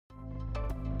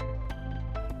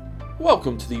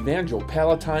Welcome to the Evangel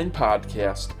Palatine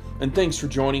Podcast, and thanks for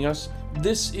joining us.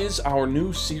 This is our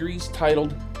new series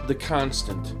titled The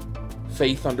Constant,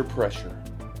 Faith Under Pressure.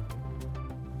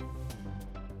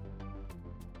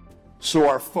 So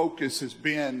our focus has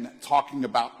been talking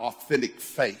about authentic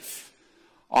faith.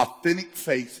 Authentic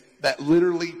faith that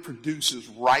literally produces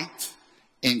right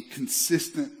and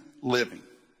consistent living.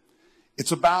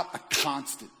 It's about a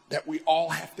constant that we all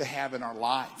have to have in our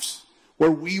lives, where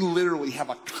we literally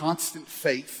have a constant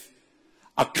faith,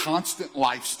 a constant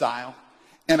lifestyle,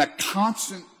 and a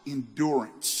constant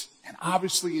endurance. And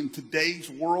obviously in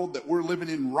today's world that we're living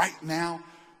in right now,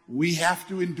 we have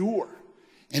to endure.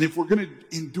 And if we're going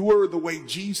to endure the way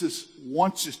Jesus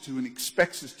wants us to and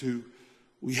expects us to,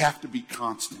 we have to be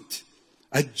constant.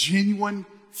 A genuine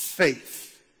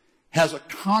faith has a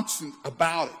constant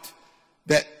about it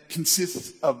that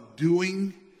consists of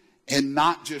doing and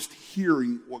not just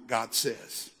hearing what God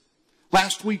says.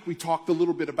 Last week we talked a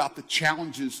little bit about the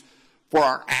challenges for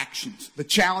our actions. The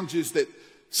challenges that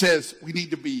says we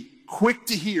need to be quick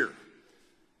to hear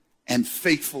and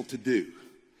faithful to do.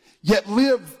 Yet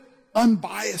live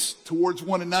unbiased towards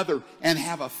one another and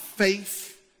have a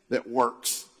faith that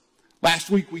works. Last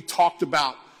week we talked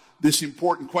about this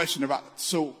important question about,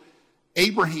 so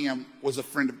Abraham was a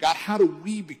friend of God. How do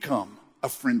we become a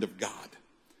friend of God?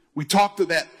 We talked to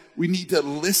that. We need to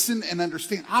listen and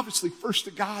understand, obviously first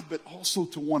to God, but also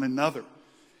to one another.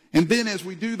 And then as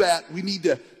we do that, we need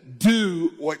to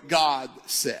do what God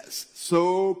says.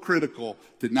 So critical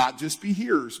to not just be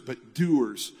hearers, but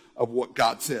doers of what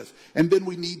God says. And then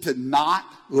we need to not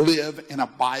live in a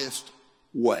biased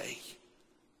way,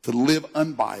 to live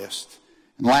unbiased.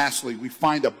 And lastly, we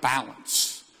find a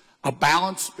balance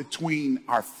between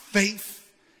our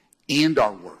faith and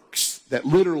our works, that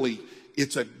literally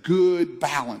it's a good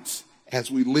balance as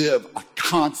we live a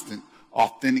constant,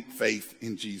 authentic faith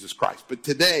in Jesus Christ. But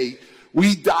today,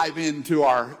 we dive into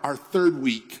our third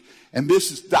week, and this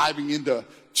is diving into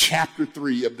chapter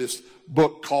 3 of this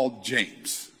book called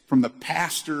James. From the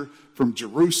pastor from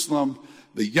Jerusalem,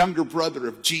 the younger brother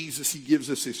of Jesus, he gives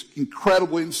us this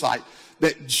incredible insight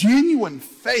that genuine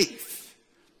faith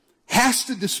has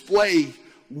to display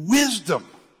wisdom,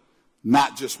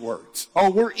 not just words. Oh,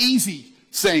 we're easy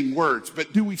saying words,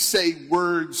 but do we say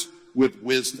words with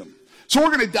wisdom? So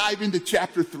we're going to dive into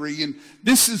chapter 3, and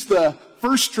this is the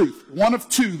first truth, one of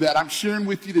two that I'm sharing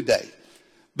with you today.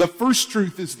 The first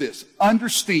truth is this: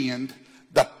 understand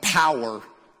the power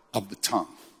of the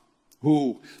tongue.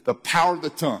 Ooh, the power of the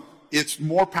tongue. It's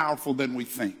more powerful than we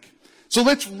think. So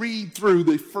let's read through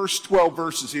the first 12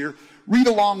 verses here. Read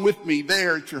along with me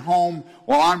there at your home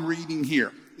while I'm reading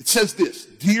here. It says this: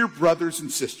 Dear brothers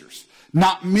and sisters,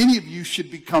 not many of you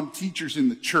should become teachers in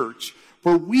the church,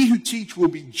 for we who teach will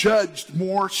be judged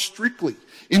more strictly.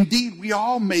 Indeed, we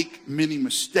all make many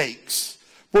mistakes.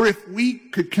 For if we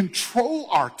could control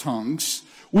our tongues,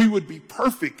 we would be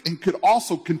perfect and could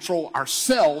also control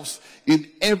ourselves in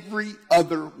every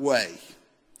other way.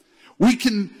 We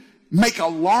can make a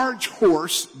large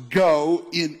horse go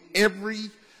in every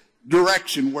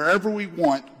direction, wherever we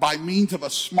want, by means of a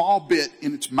small bit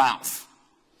in its mouth.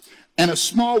 And a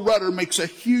small rudder makes a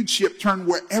huge ship turn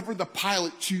wherever the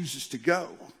pilot chooses to go.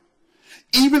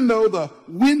 Even though the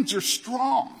winds are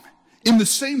strong, in the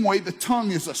same way the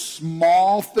tongue is a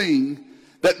small thing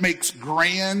that makes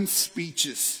grand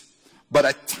speeches. But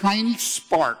a tiny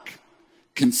spark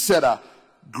can set a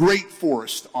great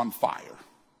forest on fire.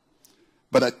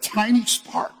 But a tiny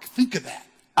spark, think of that,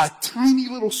 a tiny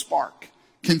little spark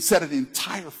can set an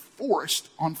entire forest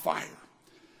on fire.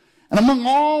 And among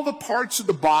all the parts of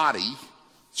the body,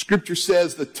 Scripture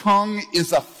says the tongue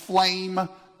is a flame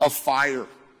of fire.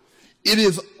 It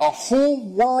is a whole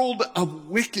world of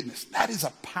wickedness. That is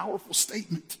a powerful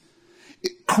statement.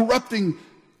 Corrupting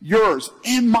yours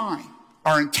and mine,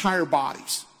 our entire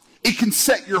bodies. It can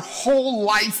set your whole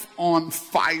life on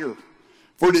fire,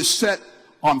 for it is set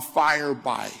on fire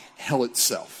by hell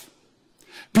itself.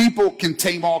 People can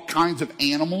tame all kinds of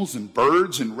animals and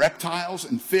birds and reptiles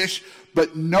and fish,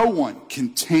 but no one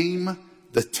can tame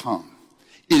the tongue.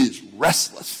 It is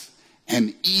restless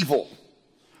and evil,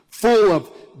 full of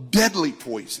deadly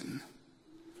poison.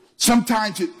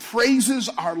 Sometimes it praises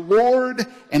our Lord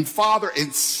and Father,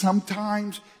 and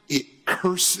sometimes it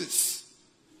curses.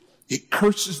 It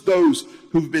curses those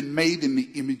who've been made in the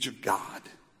image of God.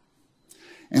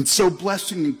 And so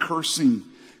blessing and cursing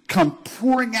come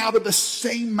pouring out of the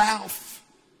same mouth.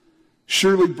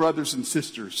 Surely, brothers and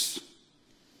sisters,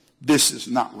 this is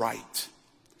not right.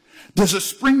 Does a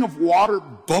spring of water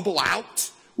bubble out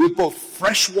with both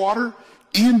fresh water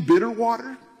and bitter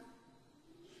water?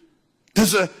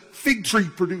 Does a fig tree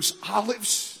produce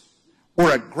olives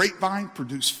or a grapevine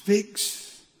produce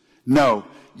figs? No,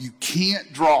 you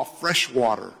can't draw fresh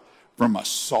water from a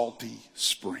salty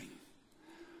spring.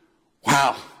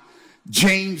 Wow.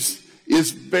 James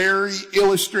is very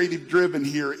illustrative driven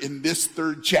here in this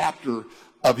third chapter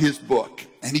of his book.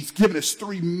 And he's given us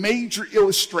three major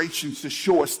illustrations to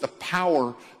show us the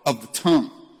power of the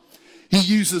tongue. He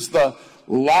uses the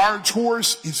large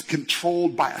horse is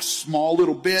controlled by a small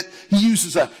little bit. He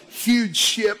uses a huge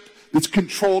ship that's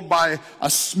controlled by a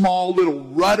small little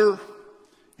rudder.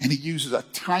 And he uses a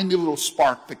tiny little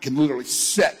spark that can literally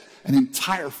set an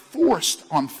entire forest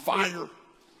on fire.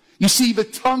 You see, the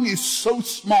tongue is so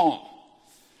small,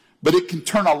 but it can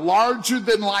turn a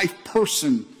larger-than-life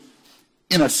person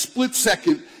in a split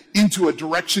second into a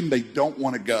direction they don't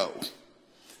want to go.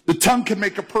 The tongue can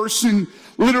make a person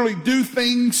literally do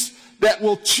things that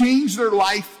will change their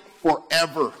life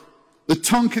forever. The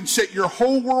tongue can set your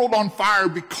whole world on fire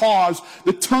because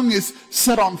the tongue is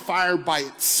set on fire by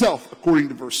itself, according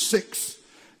to verse 6.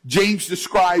 James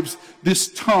describes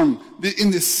this tongue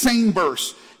in this same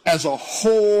verse as a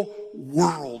whole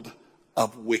world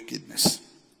of wickedness.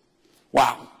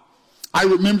 Wow. I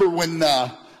remember when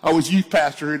I was youth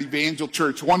pastor at Evangel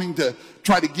Church, wanting to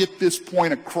try to get this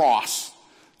point across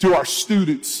to our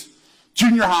students,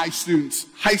 junior high students,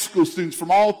 high school students from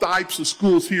all types of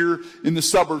schools here in the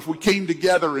suburbs. We came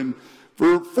together, and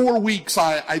for 4 weeks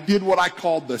I did what I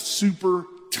called the Super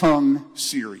Tongue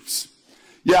Series.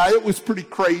 Yeah, it was pretty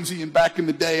crazy, and back in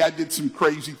the day I did some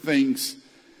crazy things.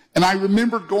 And I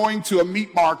remember going to a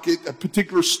meat market, a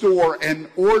particular store, and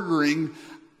ordering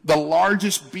the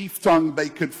largest beef tongue they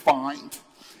could find.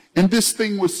 And this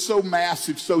thing was so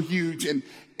massive, so huge, and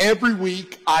every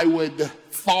week I would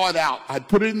thaw it out. I'd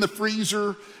put it in the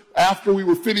freezer. After we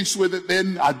were finished with it,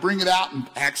 then I'd bring it out and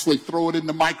actually throw it in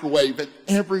the microwave. And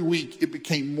every week it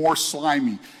became more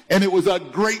slimy. And it was a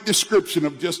great description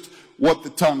of just what the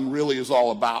tongue really is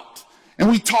all about. And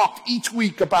we talked each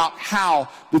week about how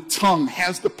the tongue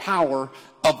has the power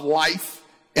of life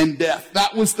and death.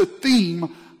 That was the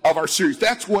theme of our series.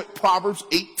 That's what Proverbs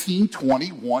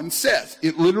 18:21 says.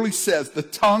 It literally says the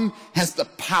tongue has the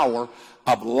power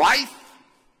of life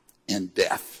and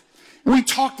death. And we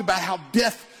talked about how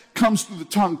death comes through the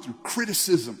tongue, through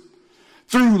criticism,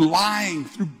 through lying,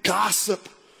 through gossip,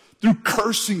 through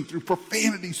cursing, through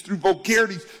profanities, through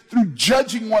vulgarities, through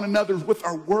judging one another with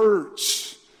our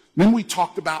words. And then we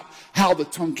talked about how the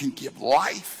tongue can give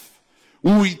life.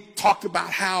 When we talked about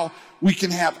how we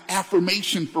can have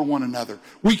affirmation for one another.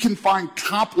 We can find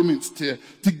compliments to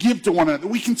give to one another.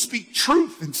 We can speak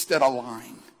truth instead of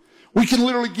lying. We can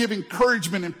literally give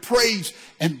encouragement and praise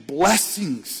and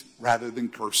blessings rather than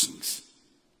cursings.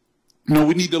 You know,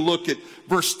 we need to look at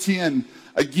verse 10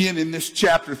 again in this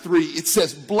chapter 3. It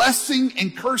says, blessing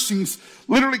and cursings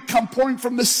literally come pouring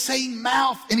from the same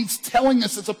mouth. And he's telling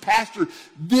us as a pastor,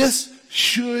 this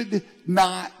should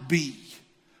not be.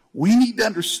 We need to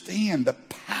understand the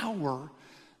power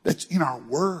that's in our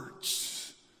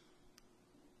words.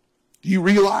 Do you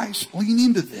realize? Lean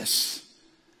into this.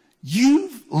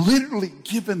 You've literally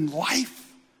given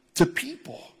life to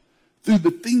people through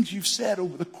the things you've said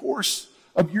over the course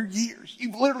of your years.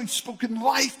 You've literally spoken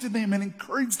life to them and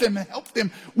encouraged them and helped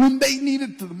them when they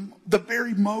needed the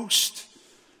very most.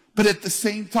 But at the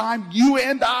same time, you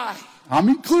and I'm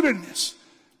included in this.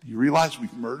 Do you realize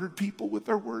we've murdered people with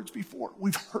our words before?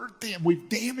 We've hurt them. We've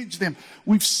damaged them.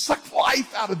 We've sucked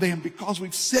life out of them because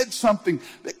we've said something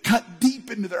that cut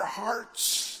deep into their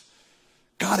hearts.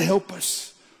 God help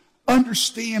us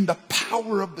understand the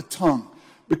power of the tongue,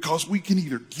 because we can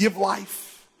either give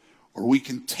life or we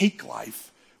can take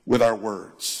life with our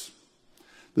words.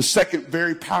 The second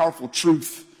very powerful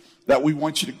truth that we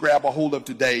want you to grab a hold of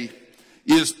today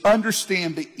is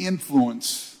understand the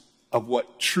influence of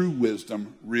what true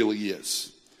wisdom really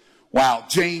is. Wow,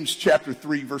 James chapter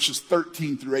 3 verses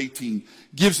 13 through 18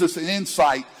 gives us an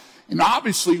insight. And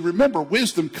obviously, remember,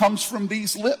 wisdom comes from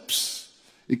these lips.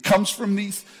 It comes from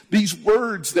these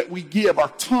words that we give. Our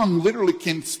tongue literally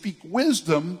can speak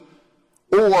wisdom,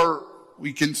 or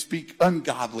we can speak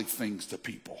ungodly things to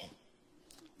people.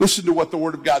 Listen to what the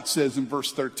Word of God says in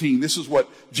verse 13. This is what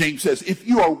James says. If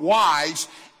you are wise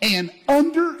and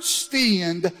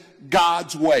understand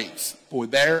God's ways. Boy,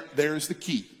 there's the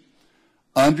key.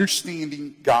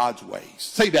 Understanding God's ways.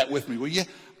 Say that with me, will you?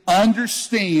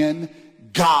 Understand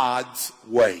God's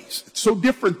ways. It's so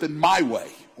different than my way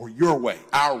or your way,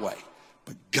 our way,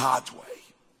 but God's way.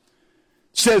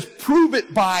 It says, prove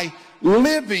it by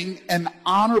living an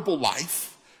honorable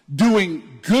life,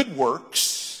 doing good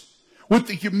works, with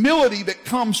the humility that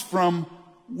comes from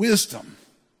wisdom.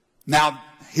 Now,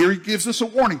 here he gives us a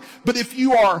warning. But if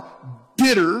you are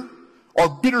bitter or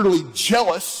bitterly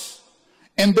jealous,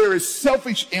 and there is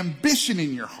selfish ambition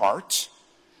in your heart,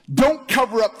 don't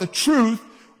cover up the truth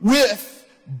with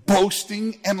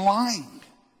boasting and lying.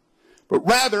 But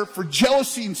rather, for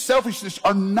jealousy and selfishness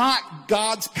are not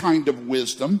God's kind of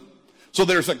wisdom. So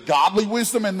there's a godly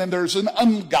wisdom and then there's an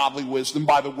ungodly wisdom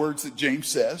by the words that James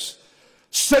says.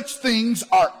 Such things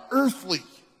are earthly,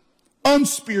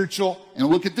 unspiritual, and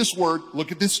look at this word,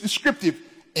 look at this descriptive,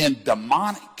 and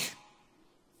demonic.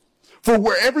 For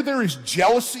wherever there is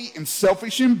jealousy and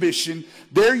selfish ambition,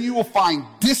 there you will find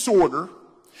disorder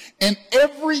and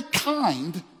every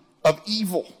kind of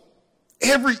evil.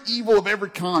 Every evil of every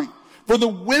kind. For the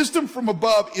wisdom from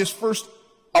above is first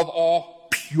of all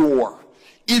pure.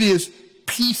 It is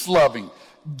peace-loving,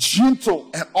 gentle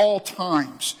at all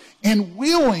times, and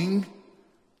willing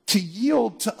to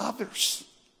yield to others.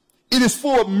 It is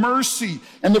full of mercy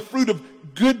and the fruit of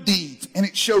good deeds, and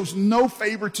it shows no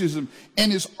favoritism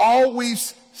and is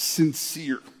always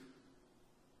sincere.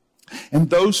 And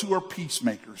those who are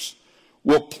peacemakers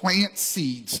will plant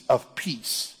seeds of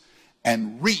peace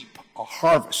and reap a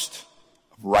harvest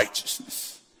of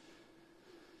righteousness.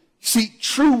 See,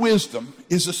 true wisdom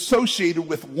is associated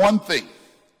with one thing.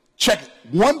 Check it.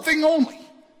 One thing only.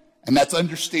 And that's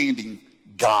understanding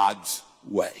God's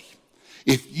way.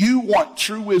 If you want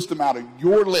true wisdom out of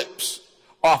your lips,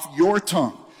 off your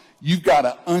tongue, you've got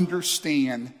to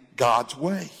understand God's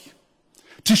way.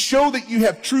 To show that you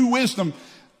have true wisdom,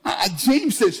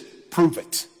 James says, prove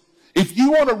it. If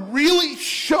you want to really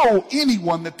show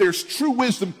anyone that there's true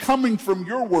wisdom coming from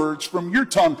your words, from your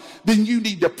tongue, then you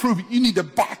need to prove it. You need to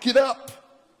back it up.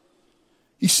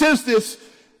 He says this,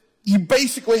 you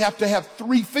basically have to have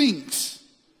three things.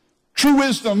 True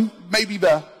wisdom, maybe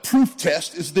the proof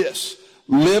test is this.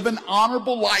 Live an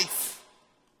honorable life.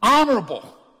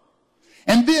 Honorable.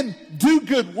 And then do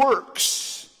good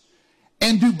works.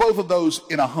 And do both of those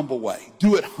in a humble way.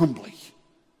 Do it humbly.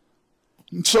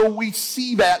 And so we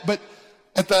see that, but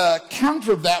at the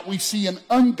counter of that, we see an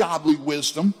ungodly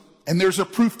wisdom, and there's a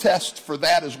proof test for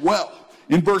that as well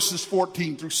in verses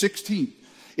 14 through 16.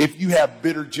 If you have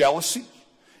bitter jealousy,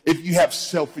 if you have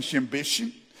selfish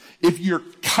ambition, if you're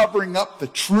covering up the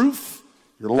truth,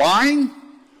 you're lying,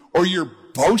 or you're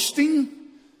boasting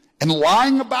and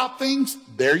lying about things,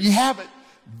 there you have it.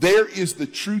 There is the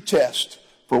true test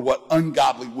for what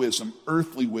ungodly wisdom,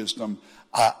 earthly wisdom,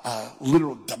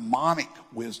 literal demonic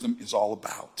wisdom is all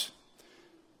about.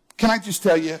 Can I just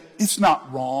tell you, it's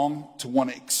not wrong to want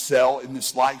to excel in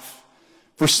this life.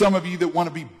 For some of you that want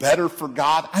to be better for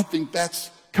God, I think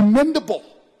that's commendable.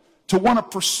 To want to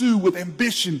pursue with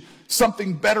ambition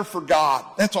something better for God.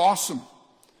 That's awesome.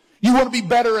 You want to be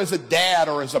better as a dad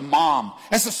or as a mom,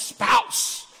 as a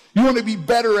spouse. You want to be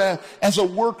better as a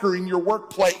worker in your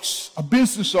workplace, a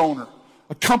business owner,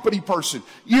 a company person.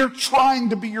 You're trying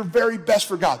to be your very best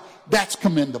for God. That's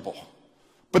commendable.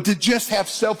 But to just have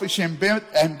selfish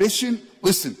ambition,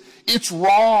 listen, it's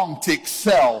wrong to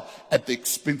excel at the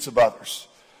expense of others.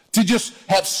 To just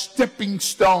have stepping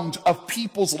stones of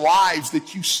people's lives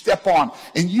that you step on,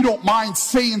 and you don't mind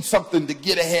saying something to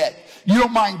get ahead. You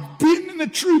don't mind bending the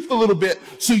truth a little bit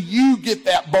so you get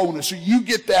that bonus or you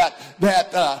get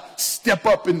that step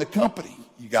up in the company.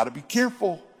 You got to be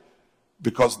careful,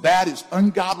 because that is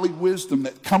ungodly wisdom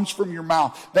that comes from your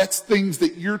mouth. That's things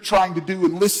that you're trying to do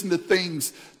and listen to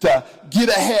things to get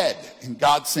ahead. And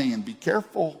God's saying, be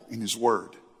careful in his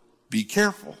word. Be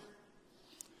careful.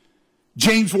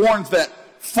 James warns that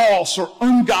false or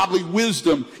ungodly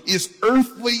wisdom is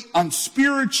earthly,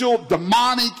 unspiritual,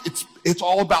 demonic. It's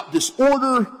all about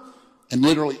disorder and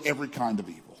literally every kind of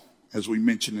evil, as we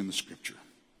mentioned in the scripture.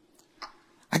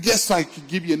 I guess I could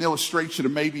give you an illustration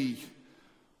of maybe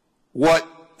what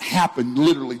happened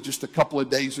literally just a couple of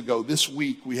days ago. This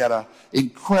week we had an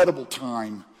incredible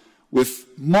time with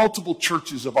multiple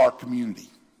churches of our community.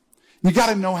 You got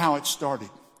to know how it started.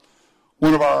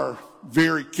 One of our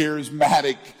very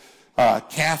charismatic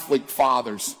Catholic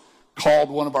fathers called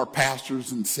one of our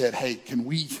pastors and said, hey, can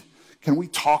we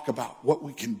talk about what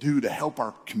we can do to help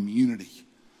our community?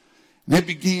 And it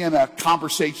began a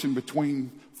conversation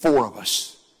between four of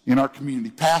us in our community,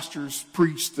 pastors,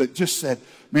 priests, that just said,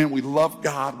 man, we love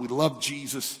God, we love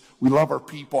Jesus, we love our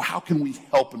people. How can we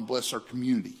help and bless our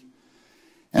community?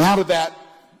 And out of that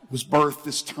was birthed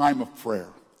this time of prayer,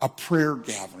 a prayer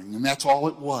gathering, and that's all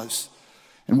it was.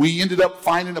 And we ended up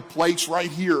finding a place right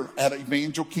here at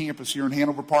Evangel Campus here in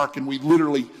Hanover Park, and we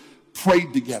literally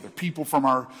prayed together. People from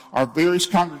our various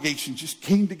congregations just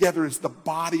came together as the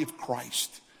body of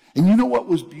Christ. And you know what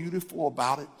was beautiful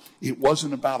about it? It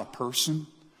wasn't about a person.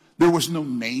 There was no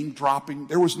name dropping.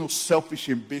 There was no selfish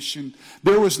ambition.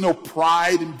 There was no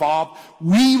pride involved.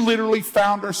 We literally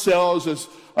found ourselves as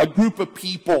a group of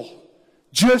people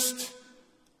just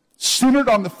centered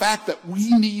on the fact that we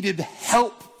needed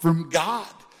help from God.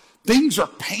 Things are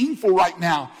painful right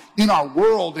now in our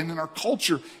world and in our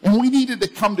culture, and we needed to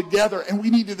come together and we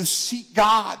needed to seek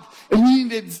God, and we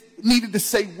needed to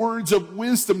say words of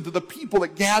wisdom to the people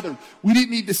that gathered. We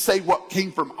didn't need to say what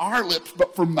came from our lips,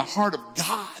 but from the heart of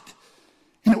God.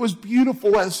 And it was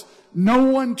beautiful as no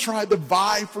one tried to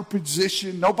vie for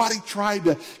position. Nobody tried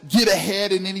to get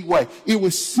ahead in any way. It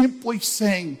was simply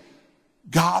saying,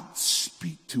 God,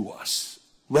 speak to us.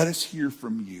 Let us hear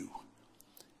from you.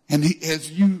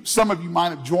 And some of you might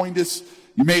have joined us.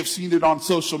 You may have seen it on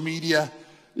social media.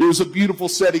 It was a beautiful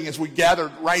setting as we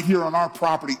gathered right here on our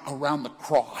property around the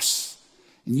cross.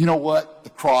 And you know what?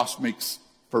 The cross makes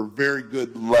for very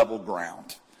good level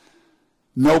ground.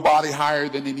 Nobody higher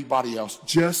than anybody else.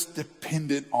 Just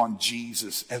dependent on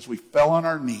Jesus as we fell on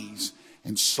our knees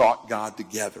and sought God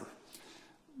together.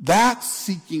 That's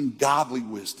seeking godly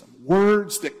wisdom.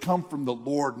 Words that come from the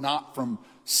Lord, not from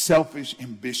selfish,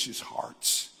 ambitious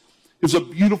hearts. It was a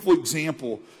beautiful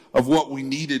example of what we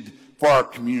needed for our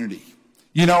community.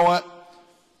 You know what?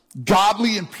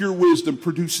 Godly and pure wisdom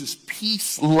produces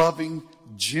peace-loving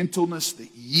gentleness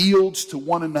that yields to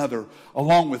one another,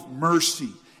 along with mercy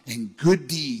and good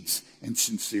deeds and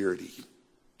sincerity.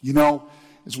 You know,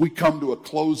 as we come to a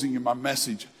closing in my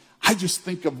message, I just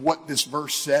think of what this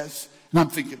verse says, and I'm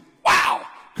thinking, wow,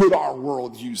 could our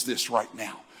world use this right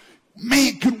now?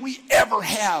 Man, could we ever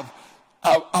have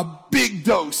a big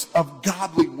dose of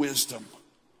godly wisdom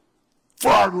for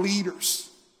our leaders,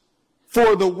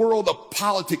 for the world of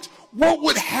politics? What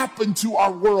would happen to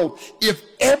our world if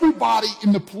everybody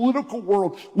in the political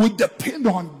world would depend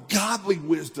on godly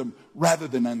wisdom rather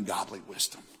than ungodly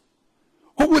wisdom?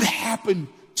 What would happen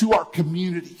to our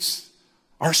communities,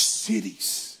 our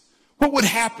cities? What would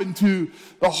happen to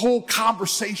the whole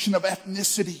conversation of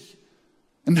ethnicity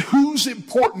and who's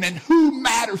important and who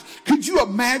matters? Could you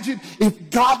imagine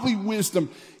if godly wisdom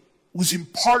was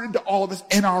imparted to all of us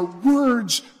and our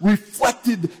words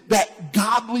reflected that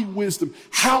godly wisdom,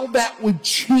 how that would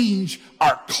change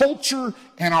our culture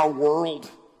and our world?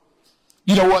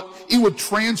 You know what? It would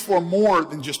transform more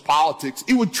than just politics.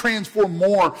 It would transform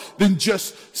more than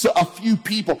just a few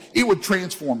people. It would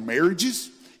transform marriages.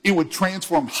 It would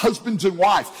transform husbands and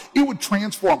wives. It would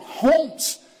transform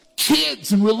homes,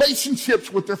 kids, and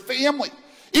relationships with their family.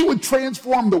 It would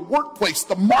transform the workplace,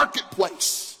 the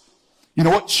marketplace. You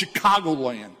know what?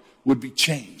 Chicagoland would be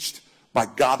changed by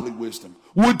godly wisdom.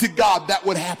 Would to God that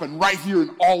would happen right here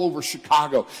and all over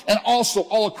Chicago, and also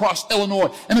all across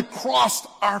Illinois and across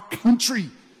our country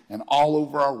and all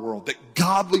over our world, that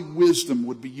godly wisdom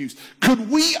would be used. Could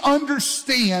we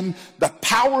understand the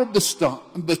power of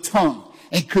the tongue?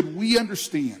 And could we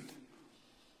understand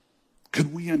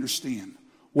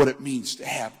what it means to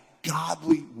have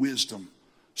godly wisdom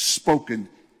spoken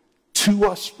to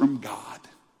us from God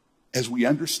as we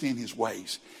understand his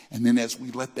ways, and then as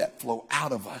we let that flow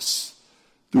out of us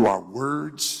through our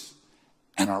words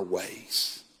and our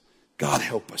ways? God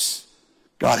help us.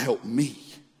 God help me.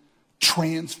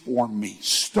 Transform me.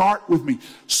 Start with me.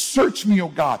 Search me, oh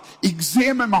God.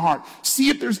 Examine my heart. See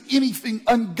if there's anything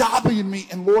ungodly in me.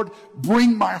 And Lord,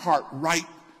 bring my heart right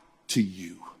to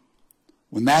you.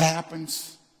 When that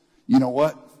happens, you know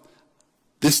what?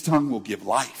 This tongue will give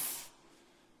life.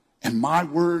 And my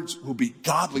words will be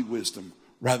godly wisdom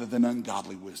rather than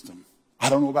ungodly wisdom. I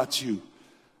don't know about you,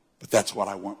 but that's what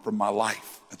I want from my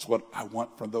life. That's what I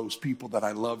want from those people that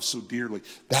I love so dearly.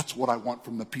 That's what I want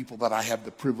from the people that I have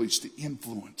the privilege to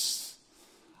influence.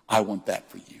 I want that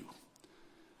for you.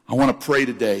 I want to pray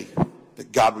today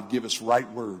that God would give us right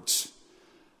words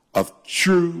of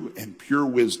true and pure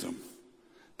wisdom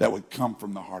that would come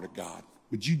from the heart of God.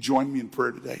 Would you join me in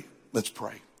prayer today? Let's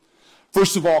pray.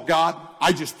 First of all, God,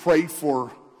 I just pray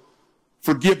for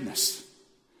forgiveness.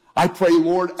 I pray,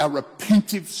 Lord, a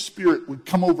repentive spirit would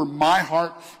come over my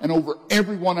heart and over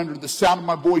everyone under the sound of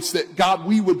my voice, that, God,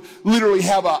 we would literally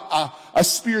have a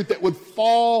spirit that would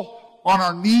fall on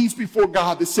our knees before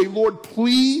God to say, Lord,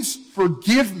 please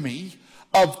forgive me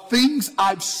of things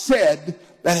I've said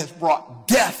that has brought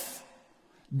death.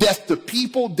 Death to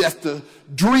people, death to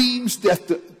dreams, death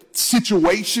to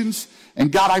situations.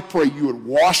 And God, I pray you would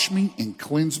wash me and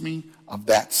cleanse me of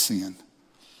that sin.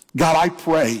 God, I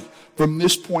pray from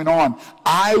this point on,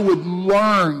 I would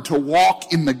learn to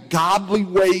walk in the godly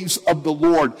ways of the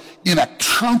Lord in a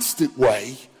constant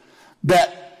way,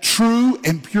 that true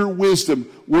and pure wisdom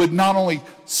would not only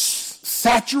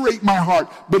saturate my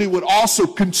heart, but it would also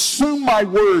consume my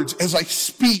words as I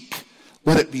speak.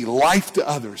 Let it be life to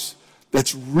others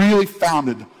that's really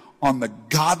founded on the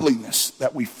godliness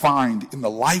that we find in the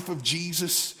life of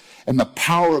Jesus and the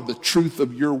power of the truth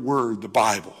of your word, the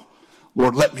Bible.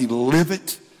 Lord, let me live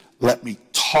it. Let me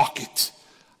talk it.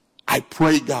 I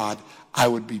pray, God, I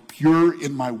would be pure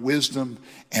in my wisdom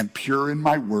and pure in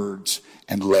my words,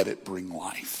 and let it bring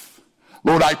life.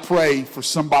 Lord, I pray for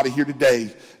somebody here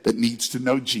today that needs to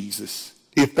know Jesus.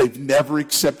 If they've never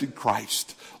accepted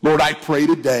Christ, Lord, I pray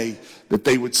today that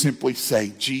they would simply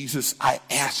say, Jesus, I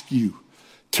ask you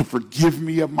to forgive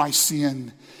me of my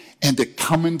sin and to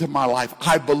come into my life.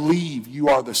 I believe you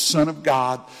are the Son of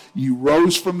God. You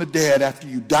rose from the dead after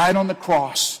you died on the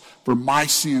cross for my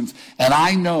sins. And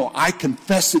I know, I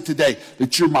confess it today,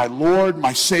 that you're my Lord,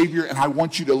 my Savior, and I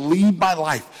want you to lead my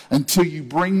life until you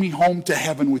bring me home to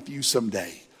heaven with you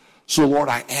someday. So Lord,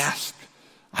 I ask,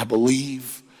 I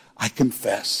believe, I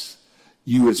confess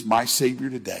you as my Savior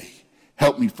today.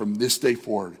 Help me from this day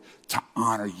forward to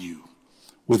honor you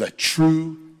with a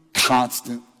true,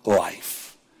 constant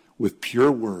life, with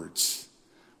pure words,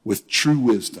 with true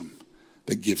wisdom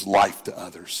that gives life to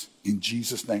others. In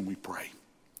Jesus' name we pray.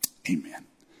 Amen.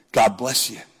 God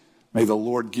bless you. May the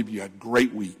Lord give you a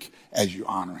great week as you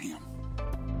honor him.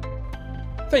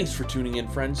 Thanks for tuning in,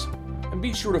 friends. And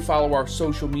be sure to follow our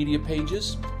social media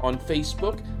pages on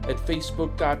Facebook at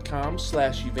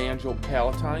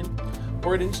facebook.com/evangelpalatine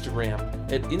or at Instagram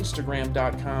at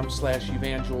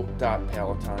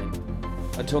instagram.com/evangel.palatine.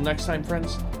 Until next time,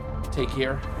 friends, take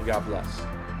care and God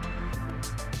bless.